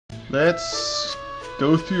Let's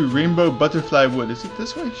go through Rainbow Butterfly Wood. Is it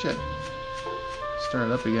this way? Shit. Start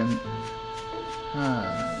it up again.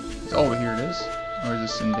 Oh, here it is. Or is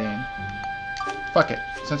this Sindane? Fuck it.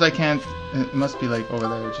 Since I can't, it must be like over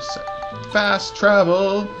there. Just fast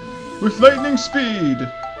travel with lightning speed.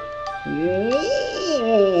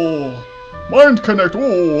 Oh, mind connect.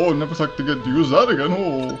 Oh, never thought to get to use that again.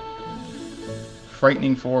 Oh,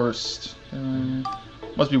 frightening Forrest.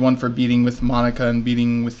 Must be one for beating with Monica and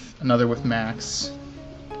beating with another with Max.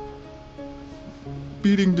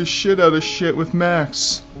 Beating the shit out of shit with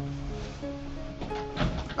Max.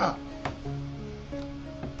 Ah.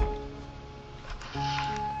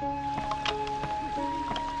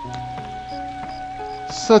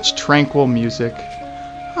 Such tranquil music.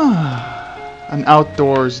 An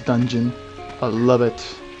outdoors dungeon. I love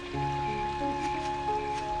it.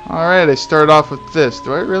 Alright, I started off with this.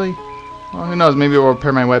 Do I really? Well, who knows? Maybe it will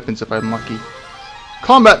repair my weapons if I'm lucky.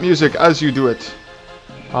 Combat music as you do it.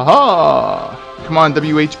 Aha! Come on,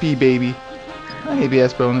 WHP, baby.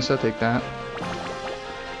 ABS bonus, I'll take that.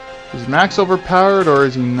 Is Max overpowered or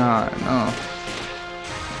is he not? No.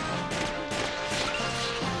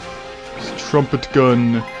 Trumpet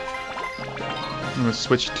gun. I'm gonna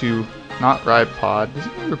switch to not Ripod. Does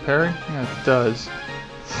it need repairing? Yeah, it does.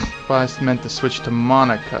 But I meant to switch to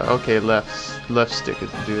Monica. Okay, left stick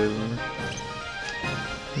is do.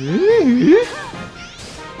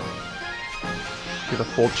 Get a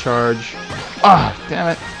full charge. Ah, damn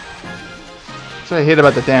it. That's what I hate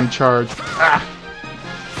about the damn charge. Ah.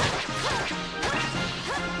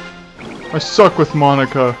 I suck with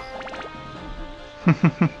Monica.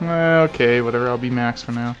 Okay, whatever, I'll be Max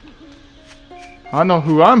for now. I know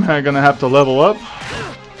who I'm gonna have to level up.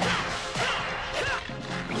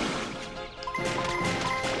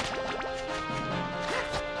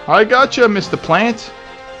 I gotcha, Mr. Plant.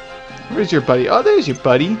 Where's your buddy? Oh, there's your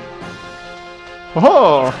buddy.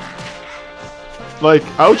 Oh! Like,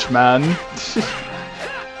 ouch, man.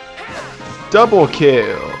 Double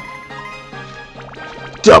kill.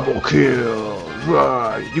 Double kill.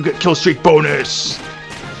 Right, you get kill streak bonus.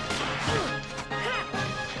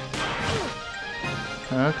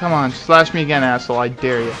 Oh, come on, slash me again, asshole. I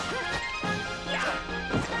dare you.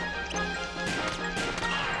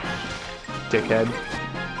 Dickhead.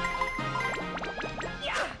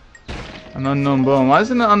 An unknown bone. Why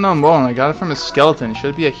isn't it an unknown bone? I got it from a skeleton.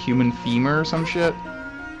 Should it be a human femur or some shit?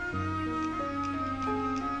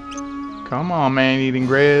 Come on, man, eating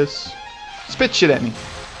grass. Spit shit at me.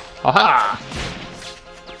 Aha!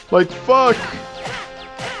 Like fuck!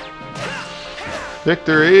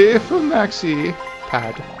 Victory for Maxi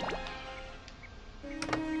Pad.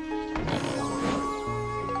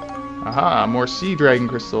 Aha, more sea dragon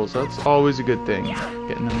crystals. That's always a good thing.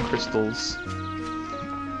 Getting them crystals.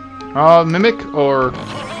 Mimic or...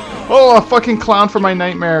 Oh, a fucking clown for my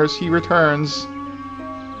nightmares. He returns.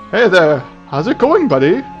 Hey there. How's it going,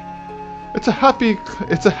 buddy? It's a happy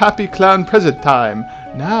clown present time.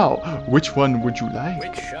 Now, which one would you like?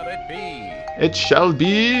 Which shall it be? It shall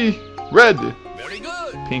be red. Very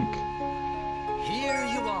good. Pink. Here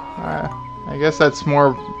you are. I guess that's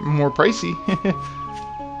more pricey.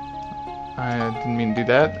 I didn't mean to do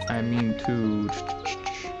that. I mean to...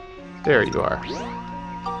 There you are.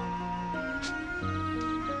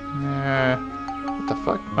 What the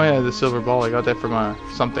fuck? Oh yeah, the silver ball. I got that from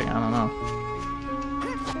something. I don't know.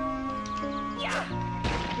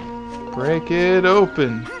 Break it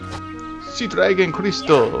open. Sea dragon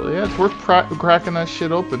crystal. Yeah, it's worth cracking that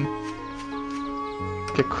shit open.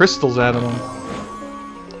 Get crystals out of them.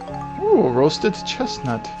 Ooh, roasted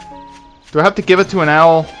chestnut. Do I have to give it to an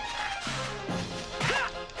owl?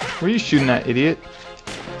 Where are you shooting at, idiot?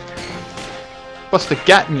 Bust a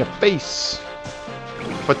gat in your face.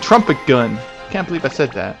 A trumpet gun. Can't believe I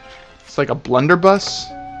said that. It's like a blunderbuss.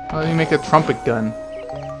 How do you make a trumpet gun?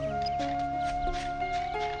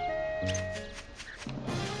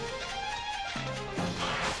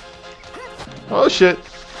 Oh shit.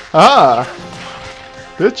 Ah!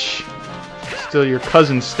 Bitch. Still your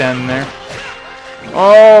cousin standing there.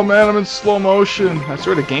 Oh man, I'm in slow motion. I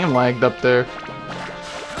swear the game lagged up there.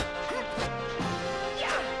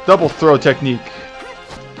 Double throw technique.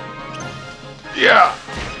 Yeah!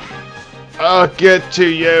 I'll get to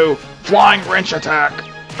you! Flying wrench attack!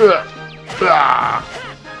 Ugh. Ah.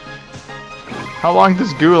 How long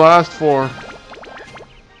does goo last for?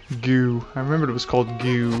 Goo. I remembered it was called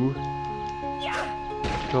goo.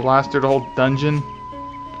 Did it last through the whole dungeon?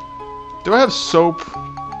 Do I have soap?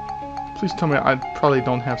 Please tell me I probably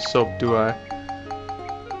don't have soap, do I?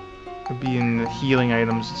 It'd be in the healing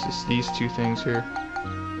items. It's just these two things here.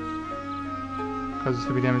 Causes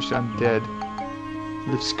heavy damage to undead.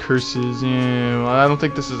 Lifts curses. Yeah, well, I don't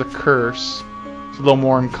think this is a curse. It's a little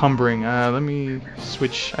more encumbering. Let me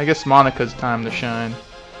switch. I guess Monica's time to shine.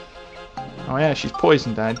 Oh yeah, she's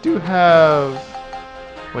poisoned. I do have...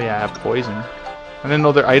 Well, yeah, I have poison. I didn't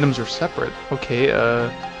know their items are separate. Okay,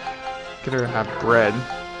 get her to have bread.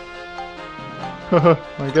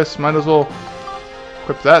 I guess might as well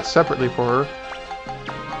equip that separately for her.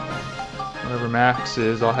 Whatever Max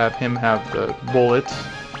is, I'll have him have the bullet.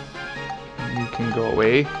 You can go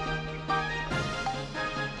away.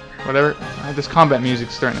 Whatever. This combat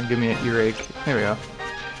music's starting to give me an earache. There we go.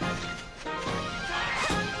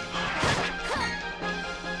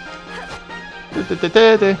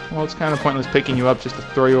 Well, it's kind of pointless picking you up just to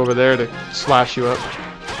throw you over there to slash you up.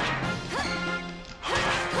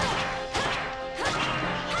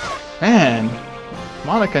 Man,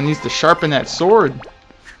 Monica needs to sharpen that sword.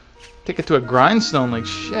 Take it to a grindstone like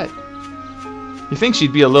shit. You think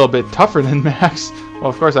she'd be a little bit tougher than Max? Well,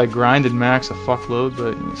 of course I grinded Max a fuckload,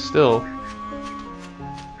 but still.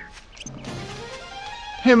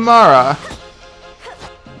 Himara!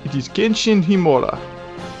 It is Genshin Himura.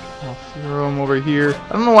 I'll throw him over here.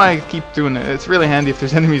 I don't know why I keep doing it. It's really handy if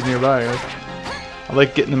there's enemies nearby. I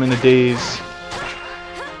like getting them in a daze.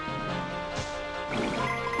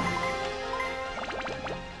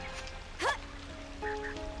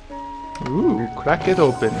 Ooh, crack it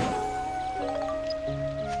open.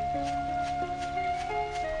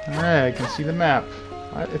 Alright, I can see the map.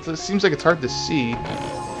 It seems like it's hard to see.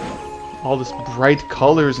 All this bright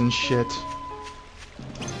colors and shit.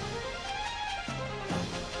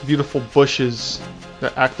 Beautiful bushes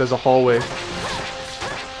that act as a hallway.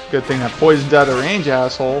 Good thing that poison's out of range,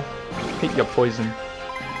 asshole. Hate ya, poison.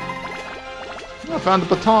 I found a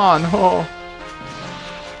baton. Oh.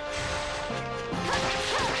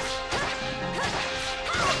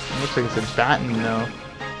 Looks like it's a baton now.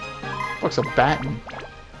 What's a baton?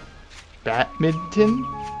 Badminton?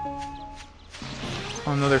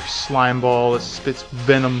 Oh, another slime ball that spits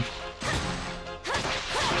venom.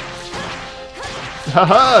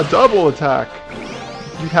 Haha! Double attack!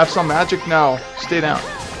 You have some magic now. Stay down.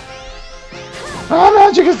 Oh,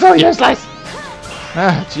 magic is so useless!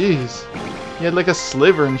 Ah, jeez. He had like a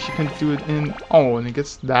sliver and she couldn't do it in... Oh, and it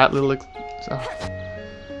gets that little...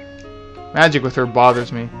 Magic with her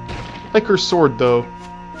bothers me. Like her sword, though.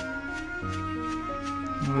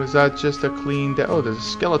 Was that just a clean... Oh, there's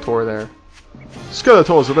a Skeletor there.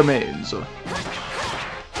 Skeletor's remains.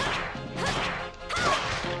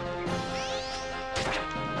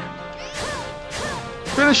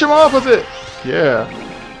 Finish him off with it! Yeah.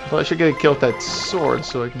 Well, I should get a kill with that sword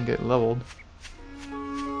so I can get leveled.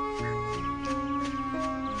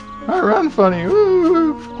 I run funny.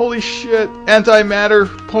 Woo! Holy shit. Antimatter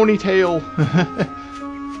ponytail.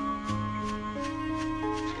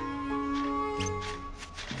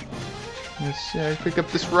 Let's see, I pick up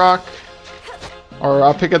this rock. Or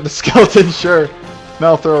I'll pick up the skeleton, sure. Then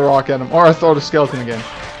I'll throw a rock at him. Or I'll throw the skeleton again.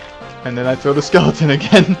 And then I throw the skeleton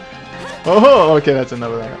again. Oh, okay, that's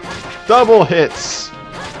another one. Double hits!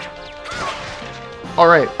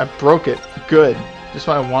 Alright, I broke it. Good. Just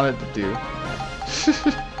what I wanted to do.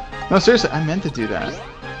 No, seriously, I meant to do that.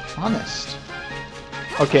 Honest.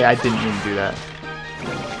 Okay, I didn't mean to do that.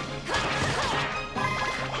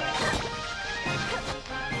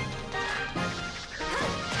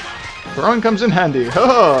 Throwing comes in handy.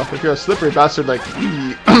 Oh, if you're a slippery bastard like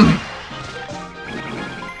me.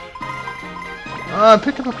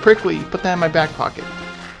 Pick up a prickly. Put that in my back pocket.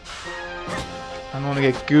 I don't want to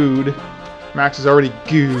get gooed. Max is already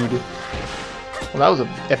gooed. Well, that was an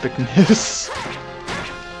epic miss.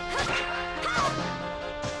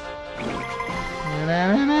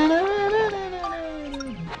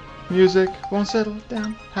 Music won't settle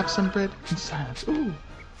down. Have some bread in silence. Ooh.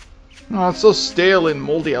 Oh, it's so stale and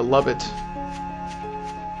moldy. I love it.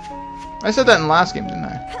 I said that in the last game, didn't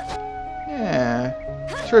I? Yeah.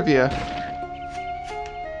 Trivia.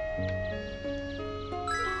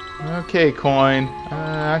 Okay, coin.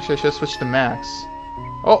 Actually, I should switch to Max.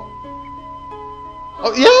 Oh!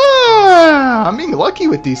 Oh, yeah! I'm being lucky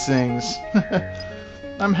with these things.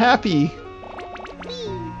 I'm happy.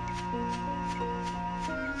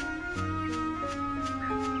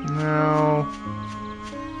 No.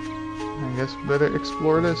 I guess better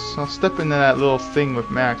explore this. I'll step into that little thing with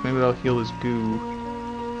Max. Maybe that'll heal his goo.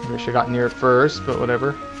 I wish I got near it first, but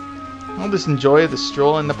whatever. I'll just enjoy the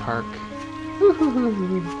stroll in the park.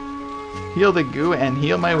 Heal the goo and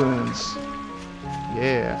heal my wounds.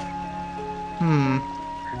 Yeah.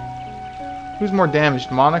 Who's more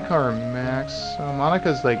damaged, Monica or Max?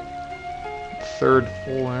 Monica's like third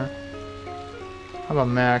full there. How about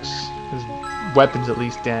Max? His weapon's at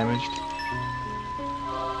least damaged.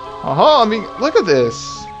 Aha, I mean, look at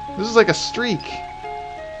this. This is like a streak.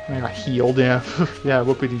 I got healed, yeah. Yeah,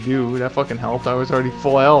 whoopity-doo. That fucking helped. I was already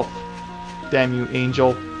full health. Damn you,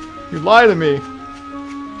 Angel. You lied to me.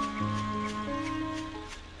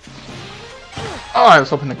 Oh, I was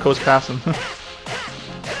hoping to coast past him.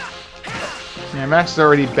 Yeah, Max is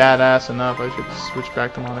already badass enough. I should switch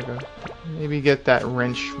back to Monica. Maybe get that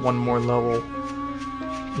wrench one more level.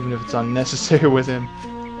 Even if it's unnecessary with him.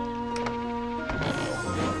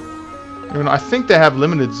 You know, I think they have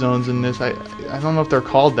limited zones in this. I don't know if they're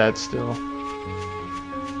called that still.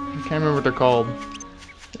 I can't remember what they're called.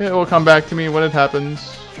 It will come back to me when it happens.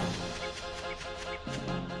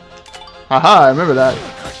 Haha, I remember that.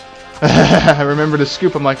 I remember the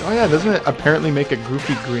scoop. I'm like, oh yeah, doesn't it apparently make a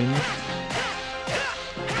goofy grin?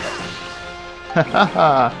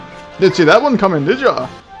 Haha. Didn't see that one coming, did ya?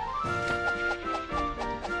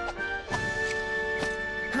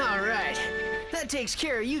 Alright. That takes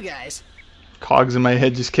care of you guys. Cogs in my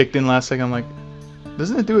head just kicked in last second. I'm like,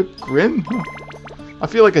 doesn't it do a grin? I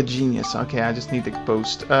feel like a genius. Okay, I just need to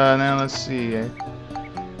boast. Now let's see. I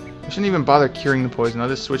shouldn't even bother curing the poison. I'll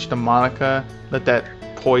just switch to Monica. Let that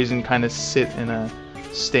poison kind of sit in a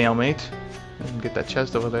stalemate. And get that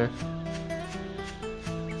chest over there.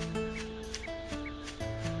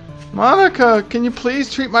 Monica, can you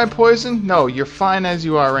please treat my poison? No, you're fine as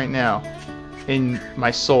you are right now. In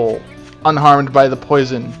my soul. Unharmed by the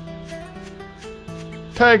poison.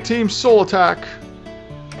 Tag team soul attack.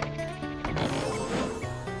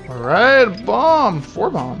 Alright, bomb. 4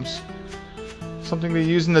 bombs. Something they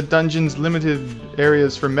use in the dungeon's limited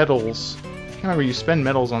areas for medals. I can't remember, you spend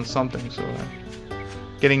medals on something, so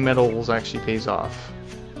getting medals actually pays off.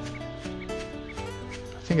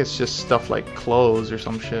 I think it's just stuff like clothes or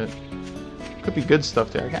some shit. Could be good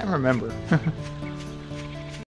stuff there, I can't remember.